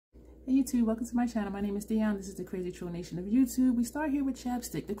Hey YouTube, welcome to my channel. My name is Dion. This is the Crazy Troll Nation of YouTube. We start here with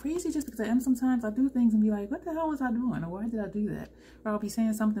chapstick. The crazy just because I am sometimes. I do things and be like, what the hell was I doing? Or why did I do that? Or I'll be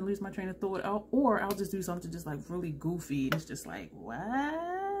saying something, lose my train of thought. Or I'll just do something just like really goofy. And it's just like,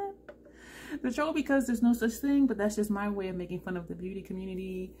 what? The troll because there's no such thing, but that's just my way of making fun of the beauty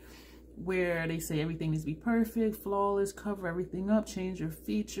community, where they say everything needs to be perfect, flawless, cover everything up, change your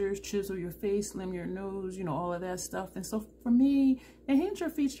features, chisel your face, slim your nose, you know, all of that stuff. And so for me, enhance your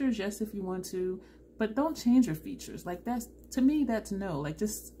features, yes, if you want to, but don't change your features. Like that's, to me, that's no. Like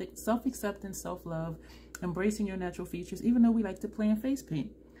just self-acceptance, self-love, embracing your natural features, even though we like to play in face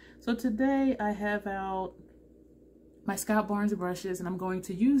paint. So today I have out my Scott Barnes brushes and I'm going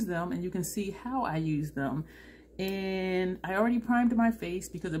to use them, and you can see how I use them. And I already primed my face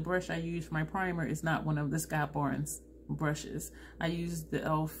because the brush I use for my primer is not one of the Scott Barnes brushes. I used the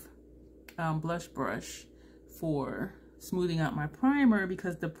e.l.f. Blush brush for smoothing out my primer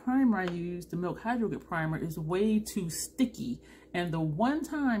because the primer I used, the Milk Hydrogel primer, is way too sticky. And the one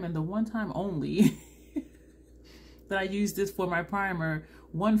time and the one time only that I used this for my primer,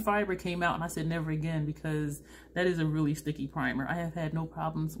 one fiber came out and I said never again, because that is a really sticky primer. I have had no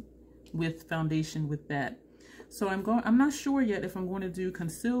problems with foundation with that. So I'm not sure yet if I'm going to do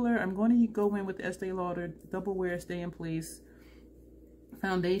concealer. I'm going to go in with the Estee Lauder Double Wear Stay in Place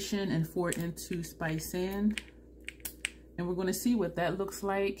foundation and 4x2 Spice Sand. And we're going to see what that looks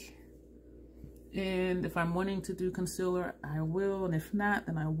like. And if I'm wanting to do concealer, I will. And if not,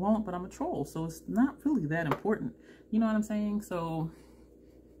 then I won't. But I'm a troll, so it's not really that important. You know what I'm saying? So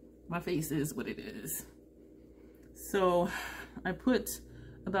my face is what it is. So I put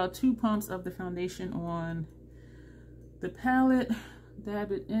about 2 pumps of the foundation on the palette,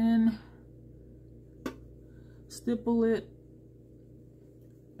 dab it in, stipple it,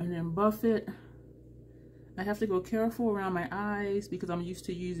 and then buff it. I have to go careful around my eyes because I'm used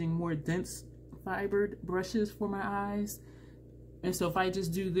to using more dense fibered brushes for my eyes. And so if I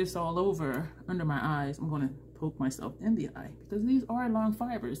just do this all over under my eyes, I'm going to poke myself in the eye because these are long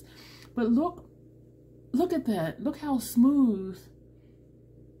fibers. But look at that. Look how smooth.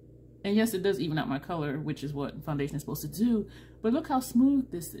 And yes, it does even out my color, which is what foundation is supposed to do. But look how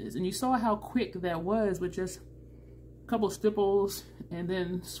smooth this is. And you saw how quick that was with just a couple stipples and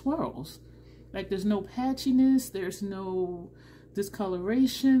then swirls. Like there's no patchiness, there's no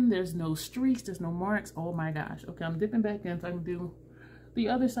discoloration, there's no streaks, there's no marks. Oh my gosh. Okay, I'm dipping back in so I can do the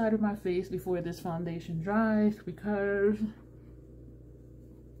other side of my face before this foundation dries, because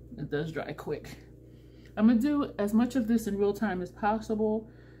it does dry quick. I'm gonna do as much of this in real time as possible.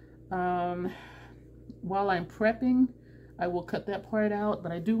 While I'm prepping, I will cut that part out,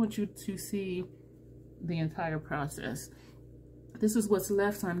 but I do want you to see the entire process. This is what's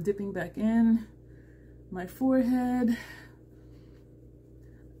left, so I'm dipping back in my forehead.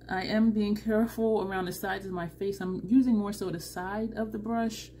 I am being careful around the sides of my face. I'm using more so the side of the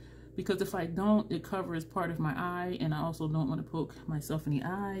brush because if I don't, it covers part of my eye, and I also don't want to poke myself in the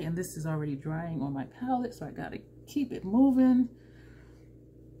eye. And this is already drying on my palette, so I gotta keep it moving.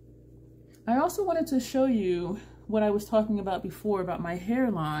 I also wanted to show you what I was talking about before about my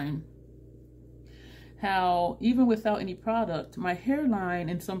hairline. How even without any product, my hairline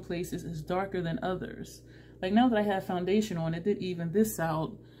in some places is darker than others. Like now that I have foundation on, it did even this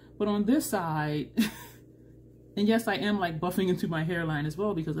out. But on this side, and yes, I am like buffing into my hairline as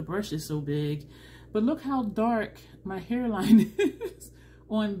well because the brush is so big. But look how dark my hairline is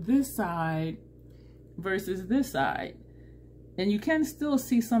on this side versus this side. And you can still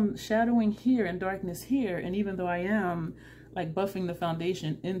see some shadowing here and darkness here. And even though I am like buffing the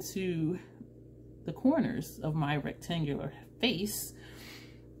foundation into the corners of my rectangular face,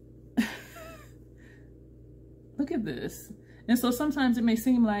 look at this. And so sometimes it may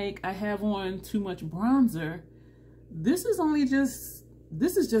seem like I have on too much bronzer. This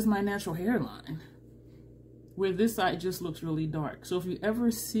is just my natural hairline, where this side just looks really dark. So if you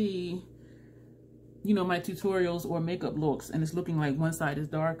ever see, you know, my tutorials or makeup looks and it's looking like one side is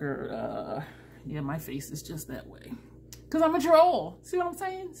darker, yeah, my face is just that way because I'm a troll. See what I'm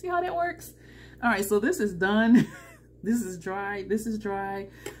saying? See how that works? All right, so this is done. This is dry. This is dry.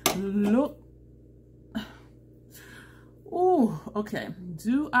 Look. Oh, okay.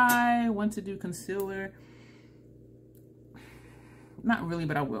 Do I want to do concealer? Not really,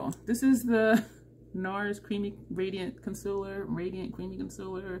 but I will. This is the NARS Creamy Radiant Concealer, Radiant Creamy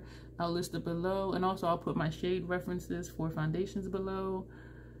Concealer. I'll list it below, and also I'll put my shade references for foundations below,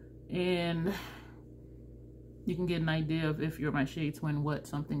 and you can get an idea of, if you're my shade twin, what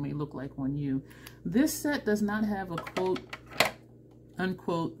something may look like on you. This set does not have a quote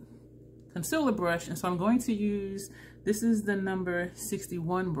unquote concealer brush, and so I'm going to use This is the number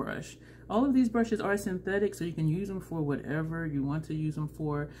 61 brush. All of these brushes are synthetic, so you can use them for whatever you want to use them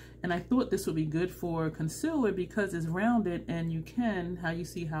for. And I thought this would be good for concealer because it's rounded, and you can, how you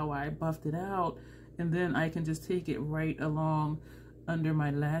see how I buffed it out, and then I can just take it right along under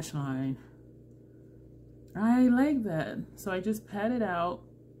my lash line. I like that. So I just pat it out,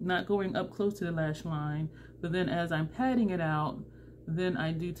 not going up close to the lash line, but then as I'm patting it out, then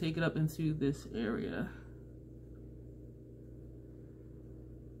I do take it up into this area.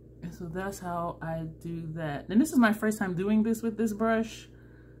 And so that's how I do that. And this is my first time doing this with this brush,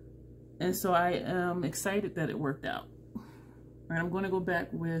 and so I am excited that it worked out. And I'm going to go back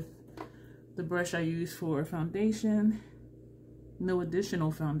with the brush I use for foundation. No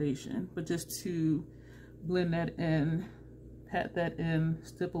additional foundation, but just to blend that in, pat that in,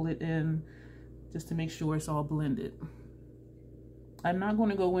 stipple it in, just to make sure it's all blended. I'm not going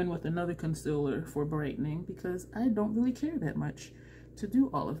to go in with another concealer for brightening because I don't really care that much to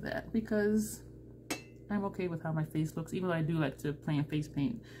do all of that, because I'm okay with how my face looks, even though I do like to play in face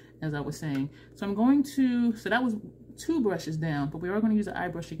paint, as I was saying. So I'm going to, so that was 2 brushes down, but we are going to use an eye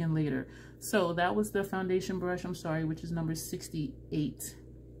brush again later. So that was the foundation brush, I'm sorry, which is number 68.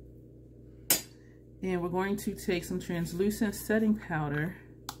 And we're going to take some translucent setting powder,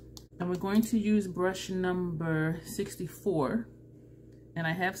 and we're going to use brush number 64. And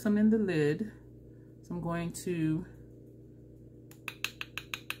I have some in the lid, so I'm going to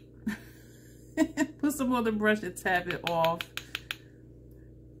put some on the brush and tap it off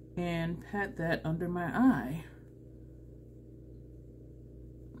and pat that under my eye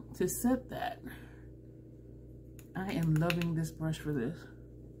to set that. I am loving this brush for this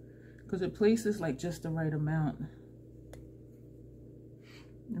because it places like just the right amount.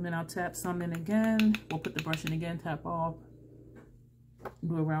 And then I'll tap some in again. We'll put the brush in again, tap off,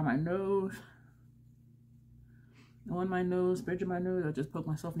 do around my nose. On my nose, bridge of my nose, I just poke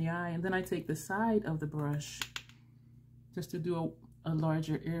myself in the eye, and then I take the side of the brush just to do a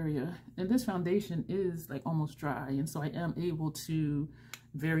larger area. And this foundation is like almost dry, and so I am able to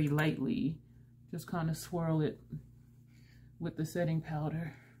very lightly just kind of swirl it with the setting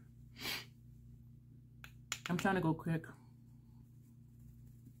powder. I'm trying to go quick.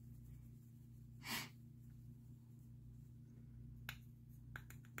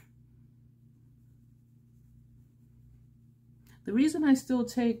 The reason I still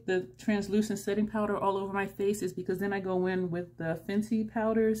take the translucent setting powder all over my face is because then I go in with the Fenty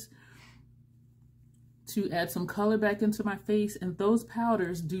powders to add some color back into my face, and those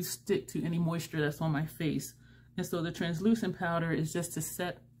powders do stick to any moisture that's on my face. And so the translucent powder is just to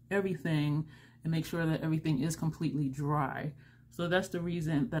set everything and make sure that everything is completely dry. So that's the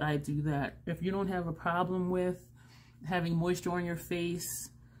reason that I do that. If you don't have a problem with having moisture on your face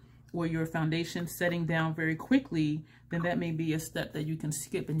or your foundation setting down very quickly, then that may be a step that you can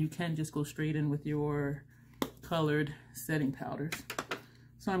skip, and you can just go straight in with your colored setting powders.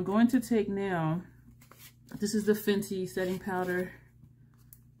 So I'm going to take now, this is the Fenty setting powder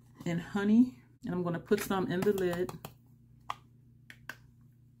in Honey, and I'm going to put some in the lid.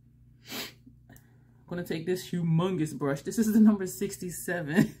 I'm going to take this humongous brush. This is the number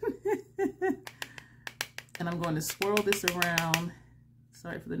 67. And I'm going to swirl this around.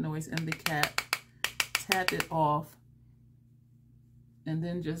 Sorry for the noise, and the cap. Tap it off. And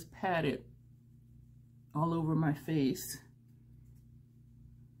then just pat it all over my face.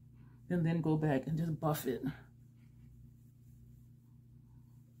 And then go back and just buff it.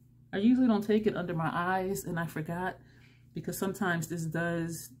 I usually don't take it under my eyes, and I forgot, because sometimes this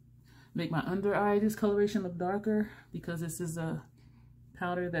does make my under eye discoloration look darker, because this is a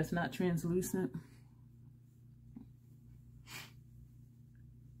powder that's not translucent.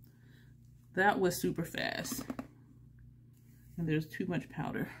 That was super fast. And there's too much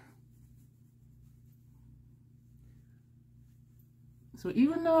powder. So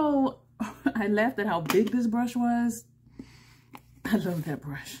even though I laughed at how big this brush was, I love that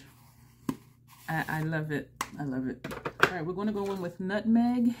brush. I love it. I love it. All right, we're going to go in with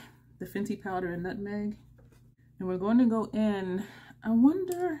Nutmeg, the Fenty powder and Nutmeg. And we're going to go in, I want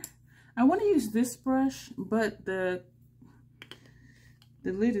to use this brush, but the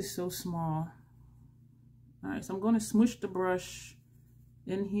lid is so small. All right, so I'm going to smoosh the brush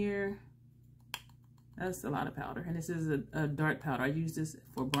in here. That's a lot of powder, and this is a dark powder. I use this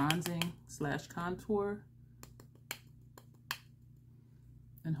for bronzing / contour,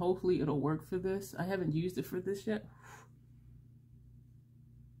 and hopefully it'll work for this. I haven't used it for this yet.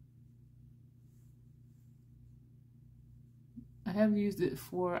 I have used it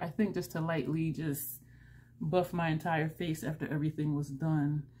for, I think, just to lightly just buff my entire face after everything was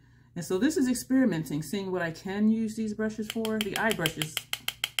done. And so this is experimenting, seeing what I can use these brushes for. The eye brushes,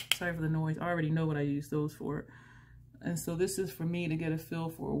 sorry for the noise, I already know what I use those for. And so this is for me to get a feel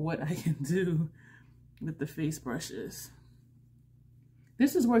for what I can do with the face brushes.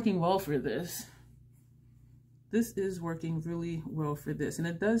 This is working well for this. This is working really well for this. And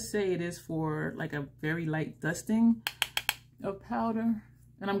it does say it is for like a very light dusting of powder.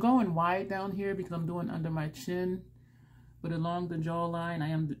 And I'm going wide down here because I'm doing under my chin. But along the jawline, I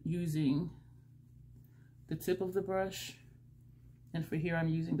am using the tip of the brush. And for here, I'm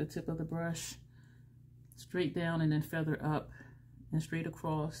using the tip of the brush straight down and then feather up and straight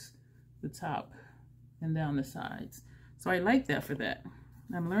across the top and down the sides. So I like that for that.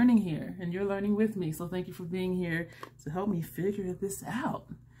 I'm learning here and you're learning with me. So thank you for being here to help me figure this out.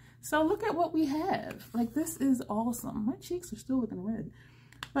 So look at what we have. Like, this is awesome. My cheeks are still looking red.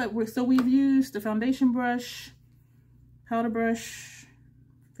 But so we've used the foundation brush, powder brush,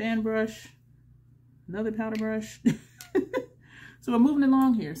 fan brush, another powder brush. So we're moving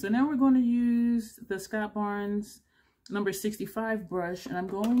along here. So now we're going to use the Scott Barnes number 65 brush, and I'm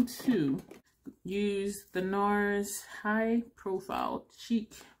going to use the NARS High Profile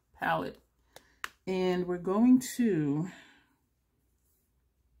Cheek Palette. And we're going to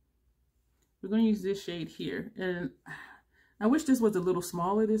use this shade here. And I wish this was a little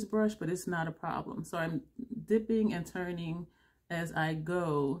smaller, this brush, but it's not a problem. So I'm dipping and turning as I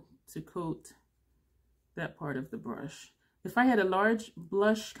go to coat that part of the brush. If I had a large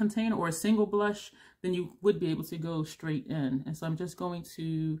blush container or a single blush, then you would be able to go straight in. And so I'm just going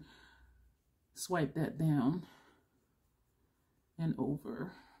to swipe that down and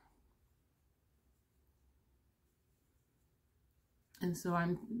over. And so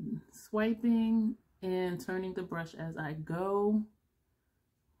I'm swiping and turning the brush as I go.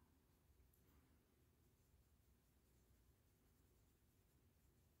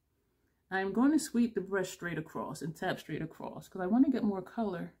 I'm going to sweep the brush straight across and tap straight across because I want to get more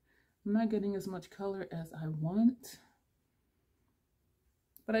color. I'm not getting as much color as I want.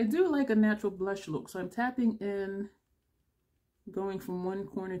 But I do like a natural blush look. So I'm tapping in, going from one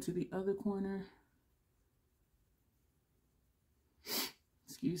corner to the other corner.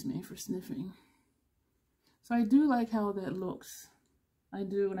 Excuse me for sniffing. So I do like how that looks. I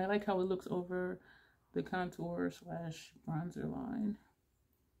do, and I like how it looks over the contour slash bronzer line.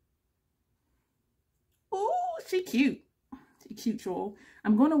 Oh, she cute. She cute, troll.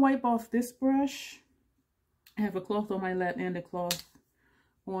 I'm going to wipe off this brush. I have a cloth on my lap and a cloth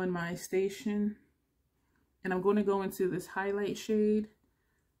on my station. And I'm going to go into this highlight shade.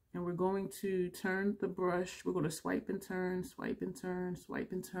 And we're going to turn the brush. We're going to swipe and turn, swipe and turn,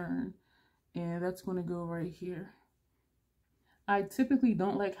 swipe and turn. And that's going to go right here. I typically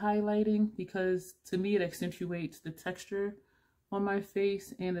don't like highlighting because to me it accentuates the texture on my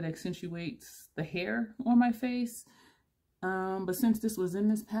face and it accentuates the hair on my face. But since this was in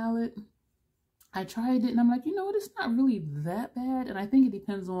this palette, I tried it and I'm like, you know what, it's not really that bad. And I think it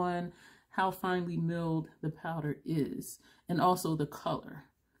depends on how finely milled the powder is and also the color.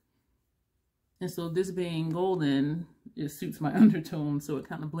 And so this being golden, it suits my undertone, so it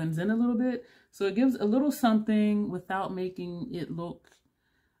kind of blends in a little bit. So it gives a little something without making it look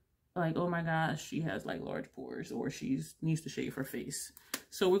like, oh my gosh, she has like large pores or she needs to shave her face.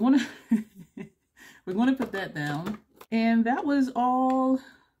 So we're going to we're going to put that down. And that was all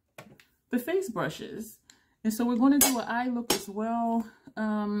the face brushes. And so we're going to do an eye look as well.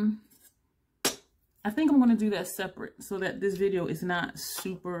 I think I'm going to do that separate so that this video is not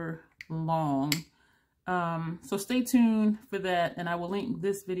super long. So stay tuned for that, and I will link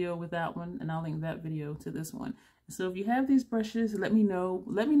this video with that one, and I'll link that video to this one. So if you have these brushes, let me know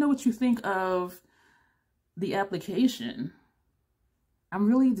what you think of the application. I'm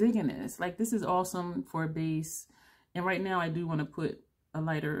really digging this. Like, this is awesome for a base, and right now I do want to put a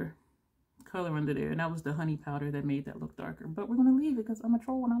lighter color under there, and that was the honey powder that made that look darker, but we're going to leave it because I'm a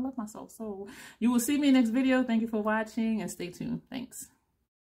troll and I love myself. So you will see me in the next video. Thank you for watching and stay tuned. Thanks.